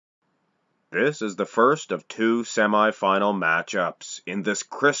This is the first of two semi-final matchups in this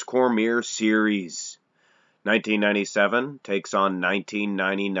Chris Cormier series. 1997 takes on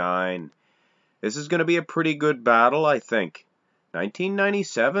 1999. This is going to be a pretty good battle, I think.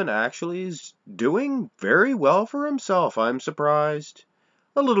 1997 actually is doing very well for himself, I'm surprised.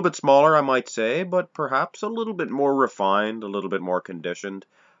 A little bit smaller, I might say, but perhaps a little bit more refined, a little bit more conditioned.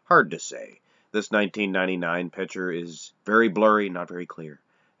 Hard to say. This 1999 pitcher is very blurry, not very clear.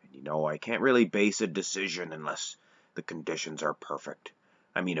 I can't really base a decision unless the conditions are perfect.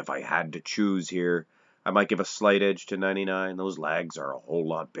 I mean, if I had to choose here, I might give a slight edge to 99. Those lags are a whole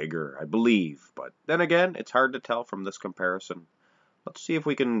lot bigger, I believe. But then again, it's hard to tell from this comparison. Let's see if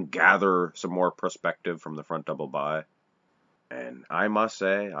we can gather some more perspective from the front double bye. And I must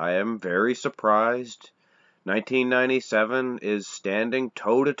say, I am very surprised. 1997 is standing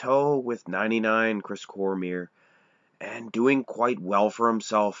toe-to-toe with 99 Chris Cormier and doing quite well for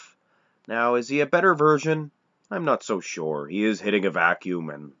himself. Now, is he a better version? I'm not so sure. He is hitting a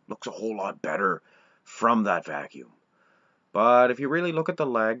vacuum and looks a whole lot better from that vacuum. But if you really look at the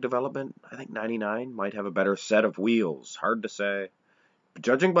lag development, I think 99 might have a better set of wheels. Hard to say. But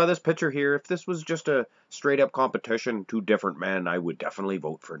judging by this picture here, if this was just a straight-up competition, two different men, I would definitely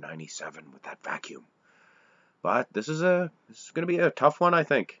vote for 97 with that vacuum. But this is going to be a tough one, I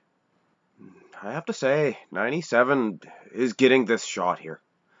think. I have to say, 97 is getting this shot here.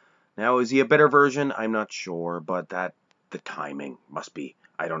 Now, is he a better version? I'm not sure, but the timing must be,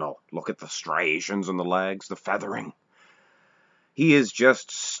 I don't know. Look at the striations on the legs, the feathering. He has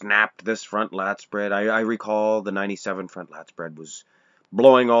just snapped this front lat spread. I recall the 97 front lat spread was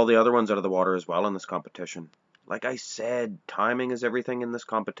blowing all the other ones out of the water as well in this competition. Like I said, timing is everything in this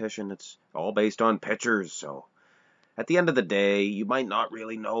competition. It's all based on pitchers, so at the end of the day, you might not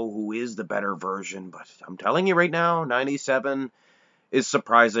really know who is the better version, but I'm telling you right now, 97 is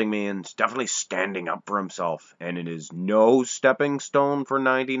surprising me and is definitely standing up for himself, and it is no stepping stone for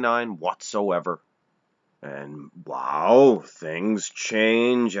 99 whatsoever. And wow, things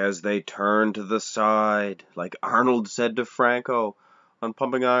change as they turn to the side. Like Arnold said to Franco, on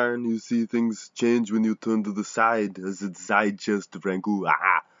Pumping Iron, you see things change when you turn to the side. As it's side chest to Franco.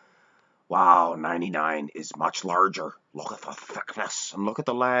 Wow, 99 is much larger. Look at the thickness and look at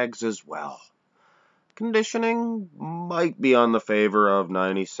the lags as well. Conditioning might be on the favor of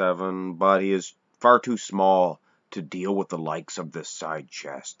 97, but he is far too small to deal with the likes of this side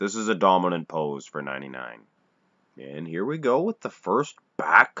chest. This is a dominant pose for 99. And here we go with the first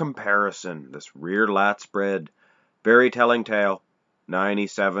back comparison. This rear lat spread. Very telling tale.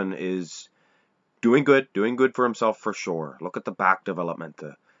 97 is doing good for himself for sure. Look at the back development,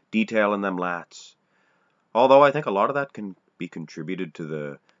 the detail in them lats. Although I think a lot of that can be contributed to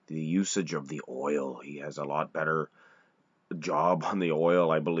the usage of the oil. He has a lot better job on the oil,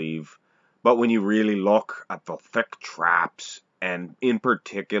 I believe. But when you really look at the thick traps, and in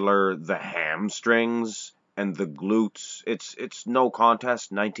particular the hamstrings and the glutes, it's no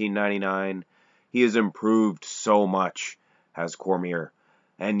contest. 1999, he has improved so much, has Cormier.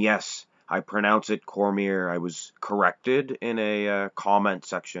 And yes, I pronounce it Cormier. I was corrected in a comment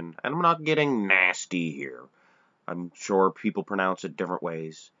section, and I'm not getting nasty here. I'm sure people pronounce it different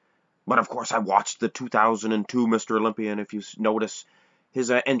ways. But of course, I watched the 2002 Mr. Olympia, and if you notice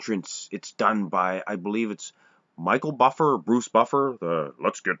his entrance, it's done by, I believe it's Michael Buffer, Bruce Buffer, the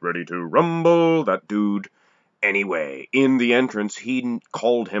Let's Get Ready to Rumble, that dude. Anyway, in the entrance, he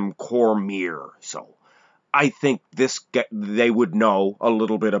called him Cormier, so I think they would know a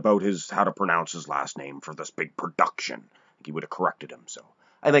little bit about how to pronounce his last name for this big production. He would have corrected him, so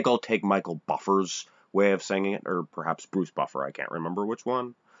I think I'll take Michael Buffer's way of saying it, or perhaps Bruce Buffer, I can't remember which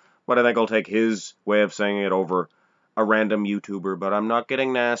one. But I think I'll take his way of saying it over a random YouTuber, but I'm not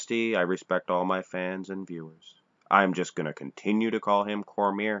getting nasty. I respect all my fans and viewers. I'm just going to continue to call him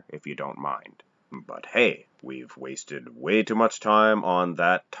Cormier, if you don't mind. But hey, we've wasted way too much time on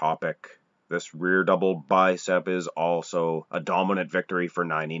that topic. This rear double bicep is also a dominant victory for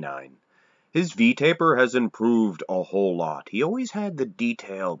 99. His V-taper has improved a whole lot. He always had the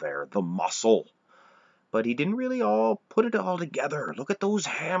detail there, the muscle. But he didn't really put it all together. Look at those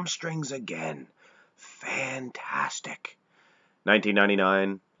hamstrings again. Fantastic.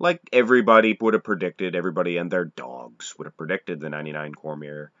 1999, like everybody would have predicted, everybody and their dogs would have predicted the 99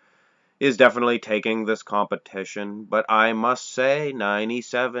 Cormier is definitely taking this competition. But I must say,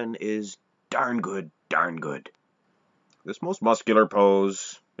 97 is darn good, darn good. This most muscular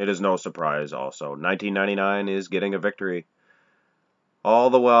pose, it is no surprise also. 1999 is getting a victory.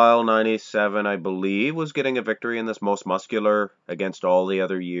 All the while, 97, I believe, was getting a victory in this most muscular against all the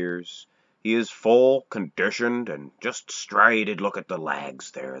other years. He is full, conditioned, and just striated. Look at the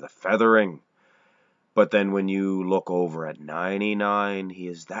legs there, the feathering. But then when you look over at 99, he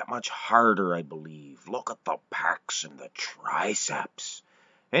is that much harder, I believe. Look at the pecs and the triceps.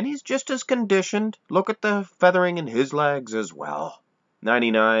 And he's just as conditioned. Look at the feathering in his legs as well.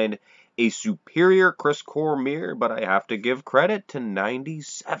 99, a superior Chris Cormier, but I have to give credit to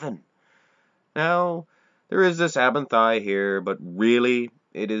 97. Now, there is this ab and thigh here, but really,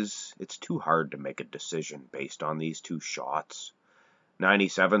 it's too hard to make a decision based on these two shots.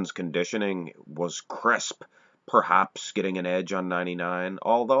 97's conditioning was crisp, perhaps getting an edge on 99,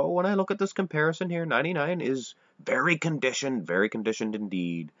 although when I look at this comparison here, 99 is very conditioned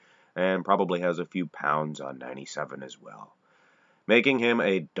indeed, and probably has a few pounds on 97 as well, making him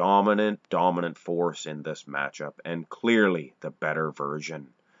a dominant force in this matchup, and clearly the better version.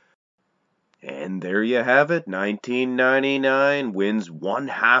 And there you have it. 1999 wins one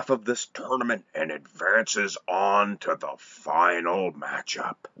half of this tournament and advances on to the final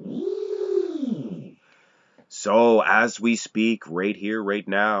matchup. So, as we speak, right here, right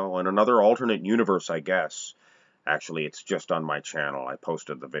now, in another alternate universe, I guess. Actually, it's just on my channel. I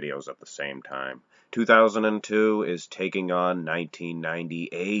posted the videos at the same time. 2002 is taking on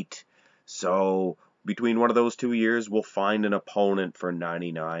 1998. So, between one of those 2 years, we'll find an opponent for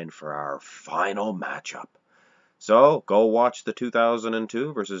 99 for our final matchup. So, go watch the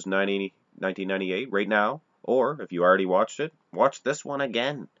 2002 versus 1998 right now. Or, if you already watched it, watch this one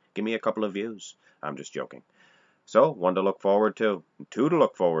again. Give me a couple of views. I'm just joking. So, one to look forward to. Two to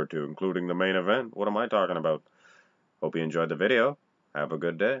look forward to, including the main event. What am I talking about? Hope you enjoyed the video. Have a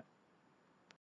good day.